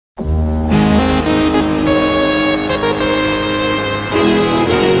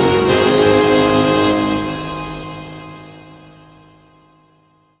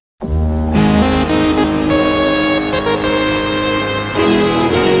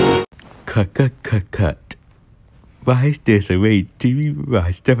Cut. Why is there a red TV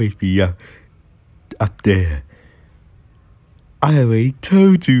watch WP up there? I already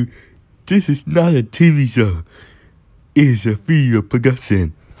told you this is not a TV show. It is a video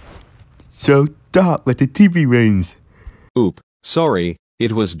production. So stop with the TV ratings. Oop, sorry,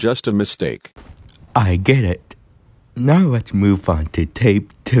 it was just a mistake. I get it. Now let's move on to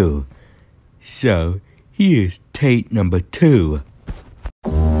tape 2. So here's tape number 2.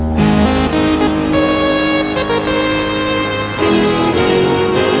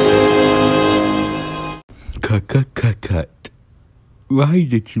 Cut. Why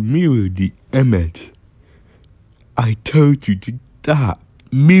did you mirror the image? I told you to stop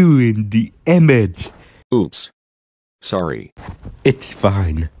mirroring the image. Oops. Sorry. It's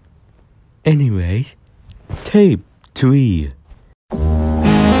fine. Anyway, tape 3.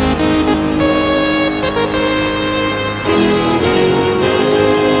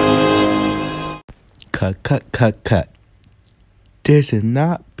 Cut. There should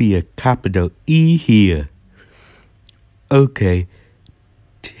not be a capital E here. Okay,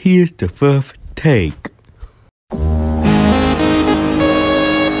 here's the first take.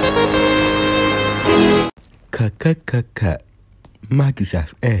 Cut.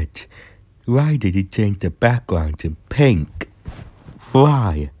 Microsoft Edge. Why did you change the background to pink?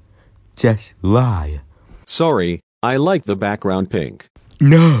 Why? Just why? Sorry, I like the background pink.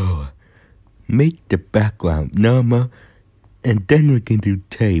 No! Make the background normal, and then we can do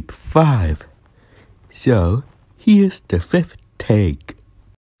tape 5. So, here's the 5th take.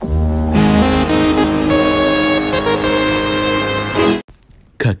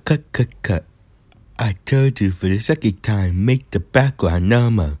 Cut. I told you for the second time, make the background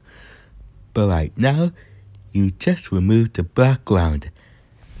normal. But right now, you just remove the background.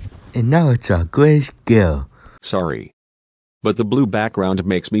 And now it's all grayscale. Sorry. But the blue background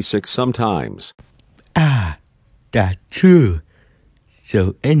makes me sick sometimes. Ah, that's true.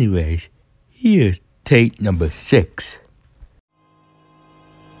 So anyways, here's tape number 6.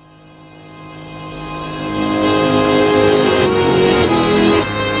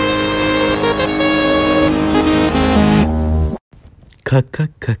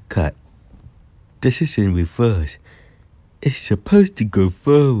 Cut. This is in reverse. It's supposed to go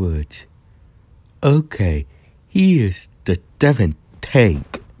forwards. Okay, here's the 7th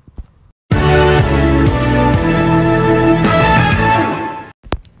take.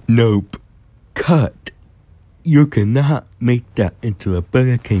 Nope. Cut. You cannot make that into a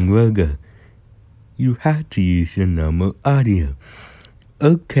Burger King logo. You have to use your normal audio.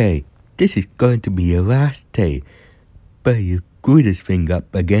 Okay, this is going to be your last take. But you screw this thing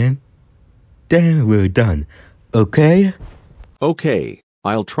up again. Then we're done, okay? Okay,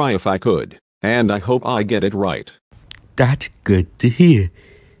 I'll try if I could, and I hope I get it right. That's good to hear.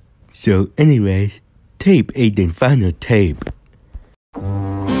 So anyways, tape 8 and final tape.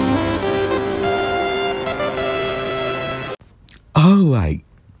 Alright,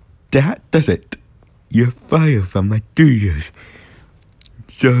 that does it. You're fired from my studios.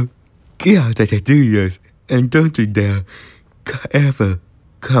 So, get out of the studios and don't you dare ever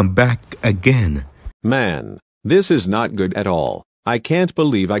come back again. Man, this is not good at all. I can't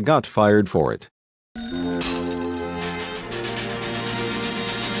believe I got fired for it.